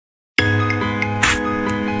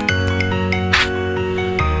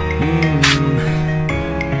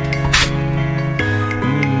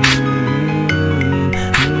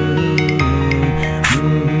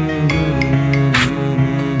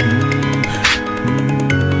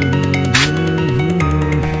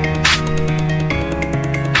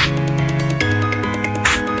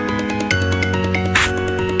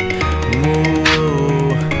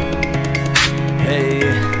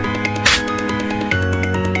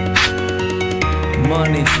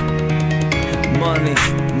Money, money,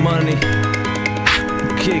 money.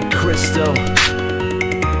 Kid Cristo.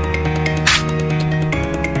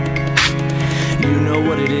 You know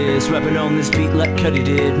what it is, rapping on this beat like Cudi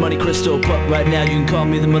did. Money Cristo, but right now you can call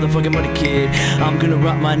me the motherfucking money kid. I'm gonna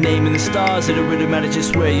write my name in the stars, it don't really matter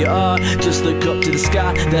just where you are. Just look up to the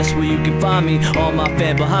sky, that's where you can find me. All my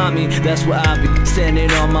fan behind me, that's where I be.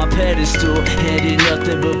 Standing on my pedestal, handing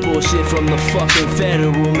nothing but bullshit from the fucking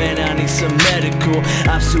federal. Man, I need some medical.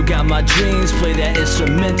 I've still got my dreams, play that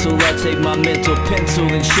instrumental. I'll take my mental pencil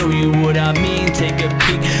and show you what I mean. Take a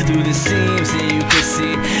peek through the seams and you can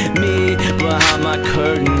see me behind my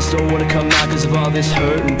curtains. Don't wanna come out cause of all this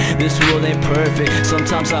hurting. This world ain't perfect,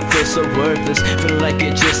 sometimes I feel so worthless. Feel like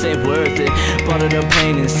it just ain't worth it. Part of the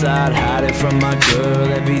pain inside, hiding from my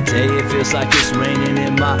girl. Every day it feels like it's raining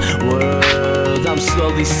in my world. I'm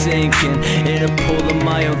slowly sinking in a pool of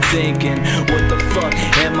my own thinking. What the fuck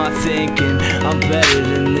am I thinking? I'm better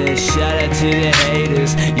than this. Shout out to the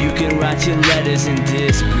haters. You can write your letters in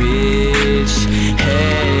this bitch.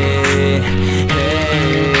 Hey,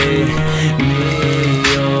 hey, me,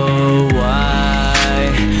 oh, why,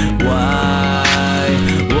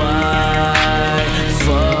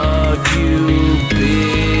 fuck you,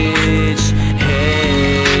 bitch.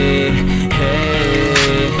 Hey,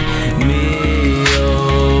 hey, me,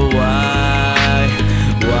 oh, why,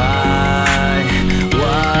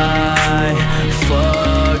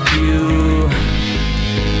 fuck you.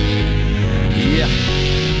 Yeah.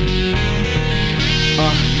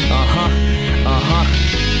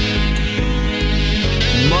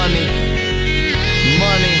 Money,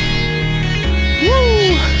 money,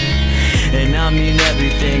 woo! And I mean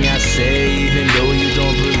everything I say, even though you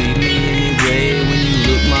don't believe me anyway. When you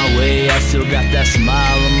look my way, I still got that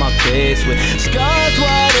smile on my face. With scars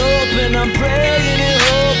wide open, I'm praying and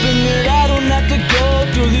hoping that I don't have to go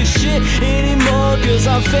through this shit anymore. Cause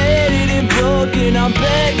I'm faded and broken, I'm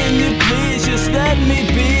begging you please just let me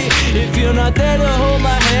be. If you're not there to hold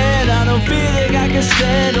my hand, I don't feel like I can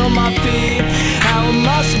stand on my feet. How am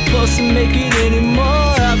I supposed to make it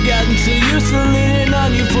anymore? I've gotten too used to leaning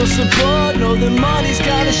on you for support. Know that money's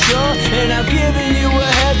kinda short, and I've given you a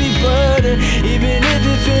heavy burden. Even if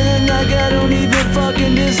you're feeling like I don't even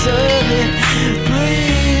fucking deserve it,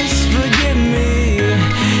 please forgive me.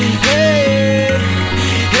 Hey,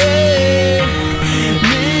 hey,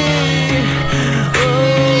 me,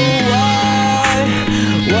 oh, why,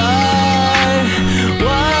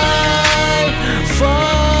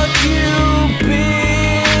 fuck you,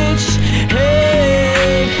 bitch.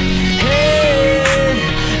 Hey, hey,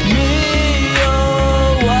 me,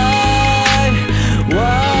 oh, why,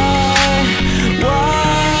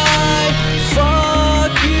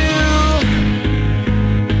 fuck you.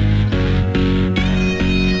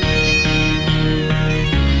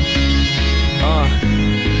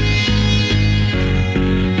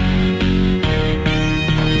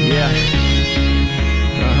 Yeah.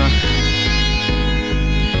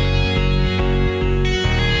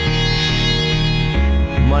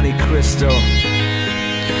 Money Cristo,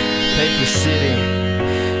 Paper City,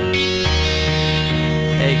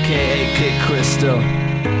 aka Kid Cristo.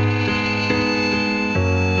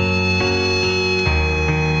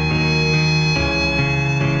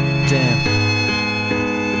 Damn.